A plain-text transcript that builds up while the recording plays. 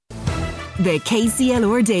The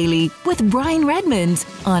KCLR Daily with Brian Redmond.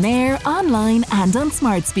 On air, online and on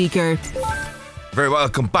smart speaker. Very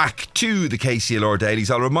welcome back to the KCLR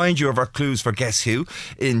Dailies. I'll remind you of our clues for Guess Who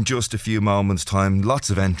in just a few moments' time. Lots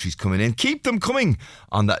of entries coming in. Keep them coming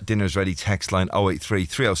on that Dinner's Ready text line 083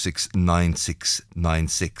 306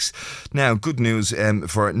 9696. Now, good news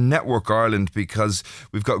for Network Ireland, because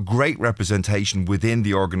we've got great representation within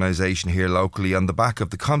the organisation here locally on the back of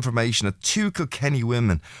the confirmation that 2 Kilkenny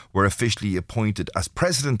women were officially appointed as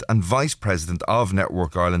President and Vice President of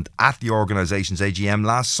Network Ireland at the organisation's AGM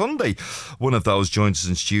last Sunday. One of those joins us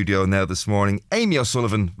in studio now this morning. Amy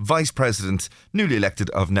O'Sullivan, Vice President, newly elected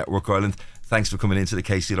of Network Ireland. Thanks for coming into the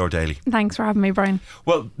KCLR Daily. Thanks for having me, Brian.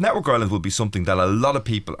 Well, Network Ireland will be something that a lot of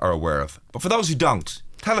people are aware of. But for those who don't,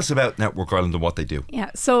 tell us about Network Ireland and what they do. Yeah,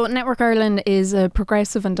 so Network Ireland is a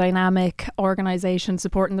progressive and dynamic organisation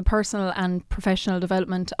supporting the personal and professional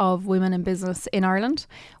development of women in business in Ireland.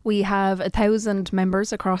 We have 1,000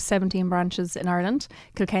 members across 17 branches in Ireland.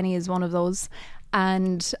 Kilkenny is one of those.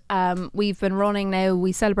 And we've been running now,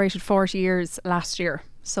 we celebrated 40 years last year.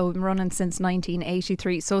 So we've been running since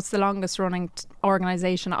 1983. So it's the longest running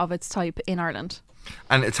organisation of its type in Ireland.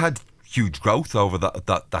 And it's had huge growth over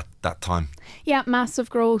that time. Yeah, massive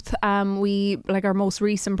growth. Our most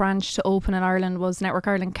recent branch to open in Ireland was Network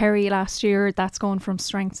Ireland Kerry last year. That's going from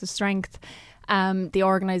strength to strength. The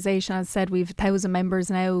organisation, as I said, we've 1,000 members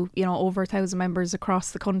now, over 1,000 members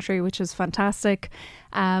across the country, which is fantastic.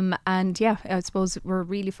 I suppose we're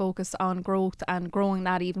really focused on growth and growing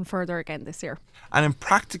that even further again this year. And in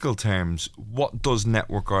practical terms, what does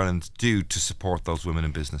Network Ireland do to support those women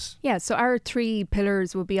in business? Yeah, so our 3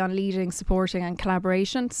 pillars would be on leading, supporting and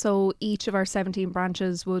collaboration. So each of our 17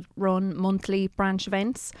 branches would run monthly branch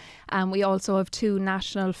events. We also have 2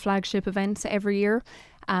 national flagship events every year.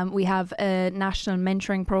 We have a national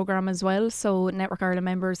mentoring programme as well, so Network Ireland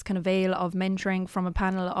members can avail of mentoring from a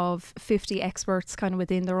panel of 50 experts kind of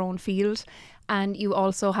within their own field. And you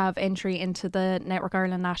also have entry into the Network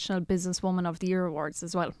Ireland National Businesswoman of the Year Awards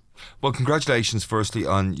as well. Well, congratulations firstly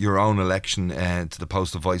on your own election to the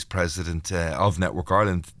post of Vice President of Network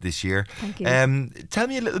Ireland this year. Thank you. Tell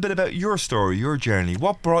me a little bit about your story, your journey.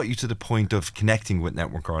 What brought you to the point of connecting with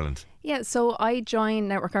Network Ireland? Yeah, so I joined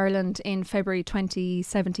Network Ireland in February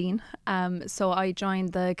 2017. So I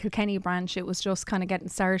joined the Kilkenny branch. It was just kind of getting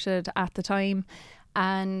started at the time.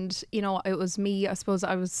 And, it was me, I suppose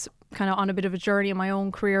I was kind of on a bit of a journey in my own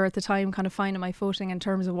career at the time, kind of finding my footing in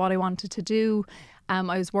terms of what I wanted to do.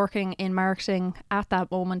 I was working in marketing at that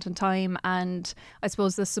moment in time, and I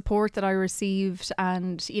suppose the support that I received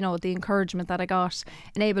and, the encouragement that I got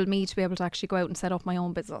enabled me to be able to actually go out and set up my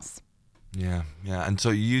own business. Yeah. And so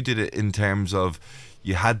you did it in terms of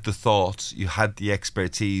you had the thoughts, you had the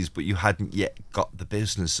expertise, but you hadn't yet got the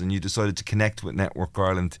business, and you decided to connect with Network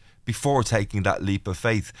Ireland before taking that leap of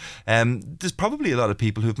faith. There's probably a lot of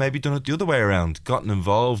people who've maybe done it the other way around, gotten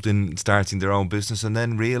involved in starting their own business and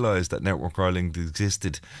then realised that Network Ireland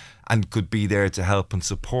existed and could be there to help and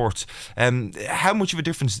support. How much of a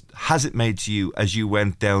difference has it made to you as you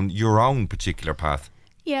went down your own particular path?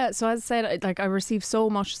 Yeah, so as I said, I received so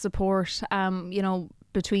much support,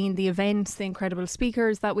 between the events, the incredible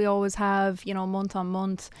speakers that we always have, month on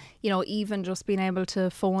month, even just being able to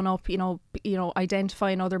phone up,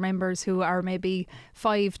 identifying other members who are maybe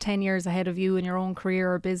 5-10 years ahead of you in your own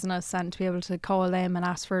career or business, and to be able to call them and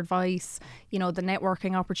ask for advice, the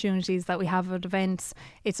networking opportunities that we have at events,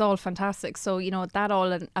 it's all fantastic. So, that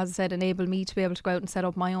all, as I said, enabled me to be able to go out and set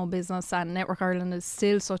up my own business, and Network Ireland is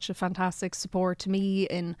still such a fantastic support to me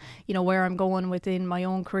in, where I'm going within my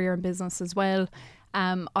own career and business as well.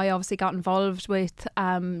 I obviously got involved with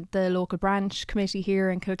the local branch committee here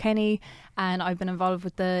in Kilkenny, and I've been involved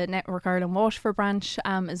with the Network Ireland Waterford branch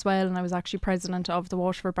as well, and I was actually president of the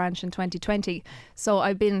Waterford branch in 2020. So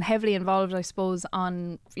I've been heavily involved, I suppose,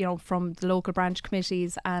 on from the local branch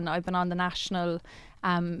committees, and I've been on the national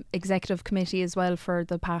executive committee as well for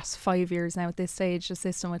the past 5 years now at this stage,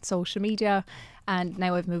 assisting with social media, and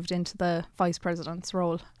now I've moved into the vice president's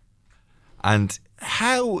role. And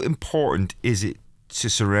how important is it to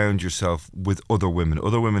surround yourself with other women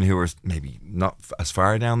who are maybe not as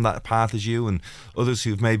far down that path as you, and others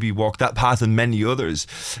who've maybe walked that path and many others?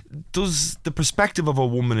 Does the perspective of a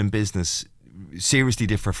woman in business seriously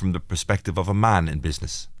differ from the perspective of a man in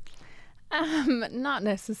business? Not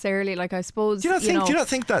necessarily. Like, I suppose, Do you not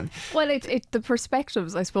think that? Well, the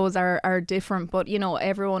perspectives, I suppose, are different. But,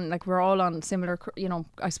 everyone, like, we're all on similar,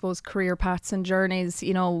 I suppose, career paths and journeys.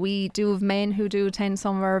 We do have men who do attend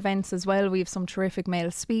some of our events as well. We have some terrific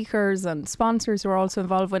male speakers and sponsors who are also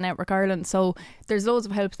involved with Network Ireland. So there's loads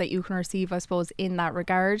of help that you can receive, I suppose, in that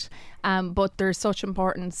regard. But there's such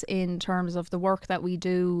importance in terms of the work that we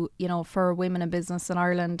do, for women in business in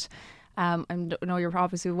Ireland. I know you're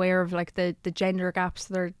obviously aware of like the gender gaps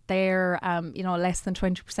that are there. Less than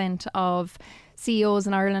 20% of CEOs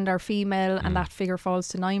in Ireland are female, and that figure falls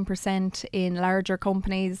to 9% in larger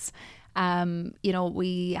companies.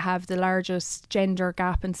 We have the largest gender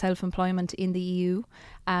gap in self-employment in the EU,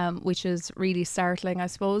 which is really startling, I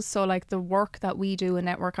suppose. So like the work that we do in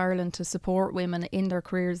Network Ireland to support women in their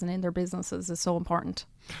careers and in their businesses is so important.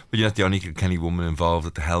 But you're not the only Kilkenny woman involved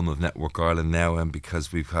at the helm of Network Ireland now, and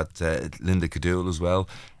because we've had Linda Cadoul as well.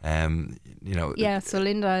 Yeah, so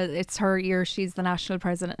Linda, it's her year. She's the national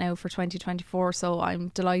president now for 2024. So I'm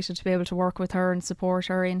delighted to be able to work with her and support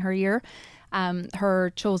her in her year.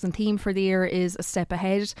 Her chosen theme for the year is a step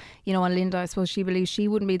ahead. And Linda, I suppose she believes she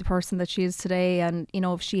wouldn't be the person that she is today, and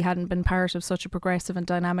if she hadn't been part of such a progressive and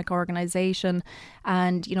dynamic organisation,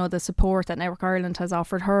 and the support that Network Ireland has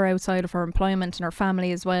offered her outside of her employment and her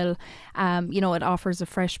family as well, it offers a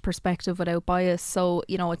fresh perspective without bias. So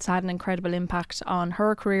it's had an incredible impact on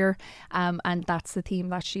her career, and that's the theme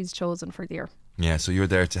that she's chosen for the year. Yeah, so you're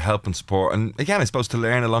there to help and support, and again, I suppose to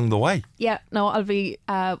learn along the way. Yeah, no, I'll be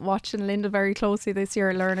watching Linda very closely this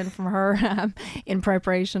year, learning from her in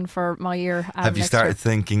preparation for my year. Have you started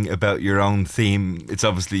thinking about your own theme? It's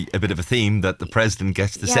obviously a bit of a theme that the president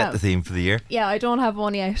gets to set the theme for the year. Yeah, I don't have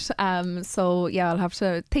one yet. So yeah, I'll have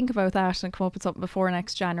to think about that and come up with something before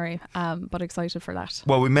next January. But excited for that.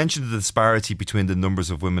 Well, we mentioned the disparity between the numbers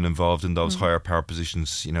of women involved in those higher power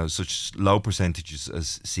positions. Such low percentages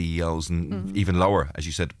as CEOs, and even lower, as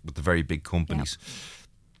you said, with the very big companies.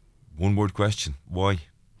 Yeah. One word question: why?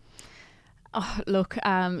 Oh, look,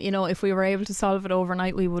 if we were able to solve it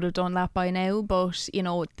overnight, we would have done that by now. But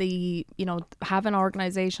having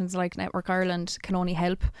organisations like Network Ireland can only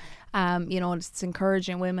help. It's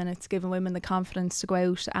encouraging women, it's giving women the confidence to go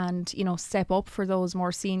out and step up for those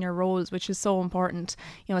more senior roles, which is so important.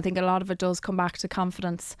 I think a lot of it does come back to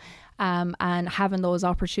confidence, and having those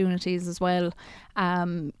opportunities as well,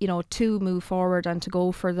 to move forward and to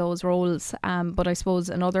go for those roles. But I suppose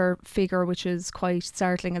another figure which is quite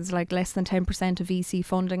startling is like less than 10% of VC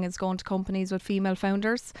funding is going to companies with female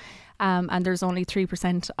founders. And there's only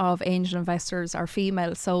 3% of angel investors are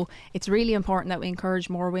female. So it's really important that we encourage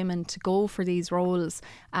more women to go for these roles.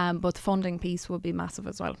 But the funding piece will be massive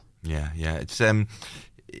as well. Yeah. It's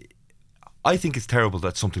I think it's terrible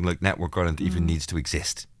that something like Network Ireland even needs to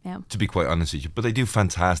exist. Yeah. To be quite honest with you, but they do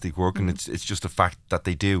fantastic work, and it's just a fact that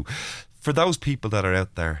they do. For those people that are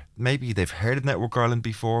out there, maybe they've heard of Network Ireland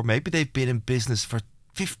before, maybe they've been in business for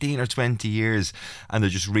 15 or 20 years and they're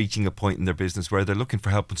just reaching a point in their business where they're looking for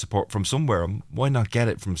help and support from somewhere. Why not get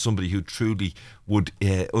it from somebody who truly would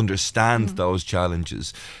understand those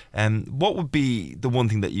challenges? What would be the one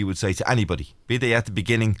thing that you would say to anybody, be they at the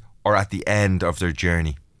beginning or at the end of their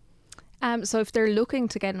journey? So if they're looking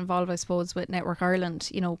to get involved, I suppose, with Network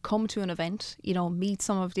Ireland, come to an event, meet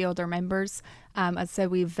some of the other members. As I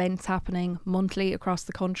said, we have events happening monthly across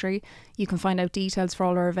the country. You can find out details for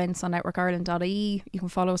all our events on networkireland.ie. You can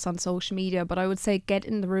follow us on social media. But I would say get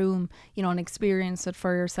in the room, and experience it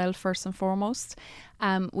for yourself first and foremost.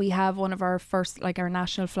 We have one of our first, our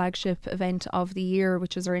national flagship event of the year,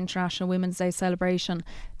 which is our International Women's Day celebration.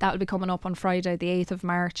 That will be coming up on Friday, the 8th of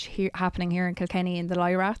March, happening here in Kilkenny in the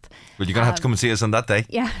Lyrath. Well, you're going to have to come and see us on that day.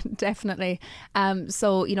 Yeah, definitely.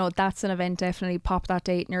 So, that's an event. Definitely pop that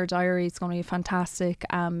date in your diary. It's going to be a fantastic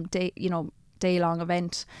day-long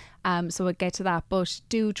event. So we'll get to that, but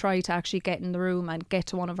do try to actually get in the room and get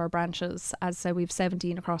to one of our branches. As I said, we have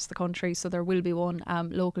 17 across the country, so there will be one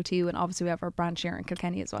local to you, and obviously we have our branch here in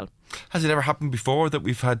Kilkenny as well. Has it ever happened before that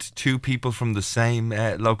we've had two people from the same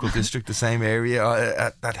local district, the same area,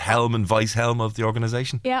 at that helm and vice helm of the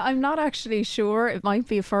organisation? Yeah, I'm not actually sure. It might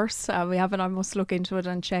be a first. We haven't. I must look into it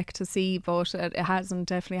and check to see, but it hasn't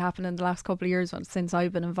definitely happened in the last couple of years since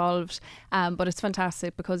I've been involved. But it's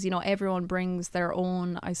fantastic because everyone brings their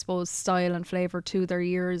own, I suppose, style and flavour to their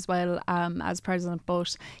year as well, as president.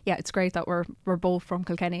 But yeah, it's great that we're both from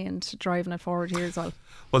Kilkenny and driving it forward here as well.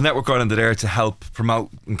 Well, Network Ireland are there to help promote,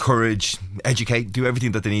 encourage, educate, do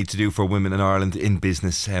everything that they need to do for women in Ireland in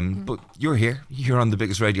business. But you're on the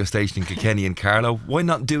biggest radio station in Kilkenny and Carlow. Why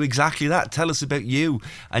not do exactly that? Tell us about you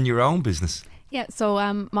and your own business. Yeah,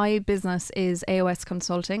 so my business is AOS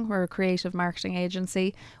Consulting. We're a creative marketing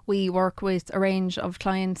agency. We work with a range of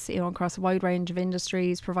clients, across a wide range of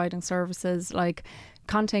industries, providing services like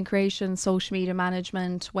content creation, social media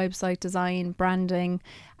management, website design, branding.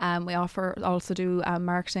 We also do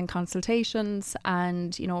marketing consultations,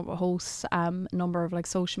 and host a number of like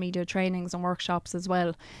social media trainings and workshops as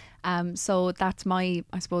well. So that's my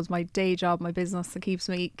day job, my business that keeps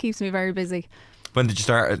me very busy. When did you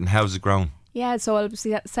start it, and how's it grown? Yeah, so I'll be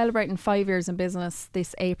celebrating 5 years in business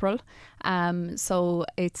this April. So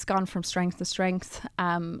it's gone from strength to strength.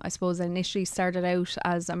 I suppose I initially started out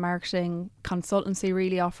as a marketing consultancy,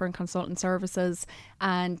 really offering consultant services,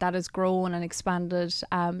 and that has grown and expanded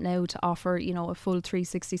now to offer, a full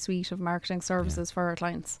 360 suite of marketing services for our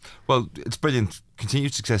clients. Well, it's brilliant.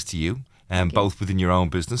 Continued success to you. Both within your own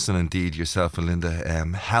business and indeed yourself and Linda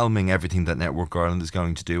helming everything that Network Ireland is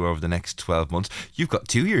going to do over the next 12 months. You've got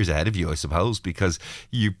 2 years ahead of you, I suppose, because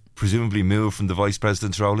you presumably move from the Vice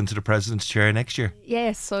President's role into the President's chair next year.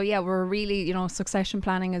 Yes, so yeah, we're really, succession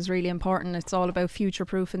planning is really important. It's all about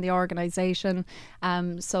future-proofing the organisation.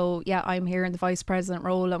 So yeah, I'm here in the Vice President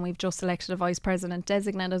role, and we've just elected a Vice President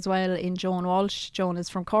designate as well in Joan Walsh. Joan is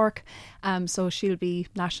from Cork, so she'll be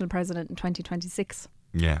National President in 2026.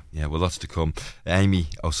 Yeah, well, lots to come. Amy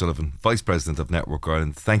O'Sullivan, Vice President of Network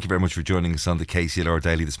Ireland, thank you very much for joining us on the KCLR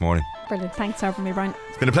Daily this morning. Brilliant. Thanks for having me, Brian.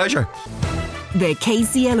 It's been a pleasure. The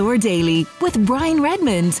KCLR Daily with Brian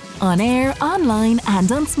Redmond, on air, online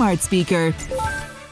and on smart speaker.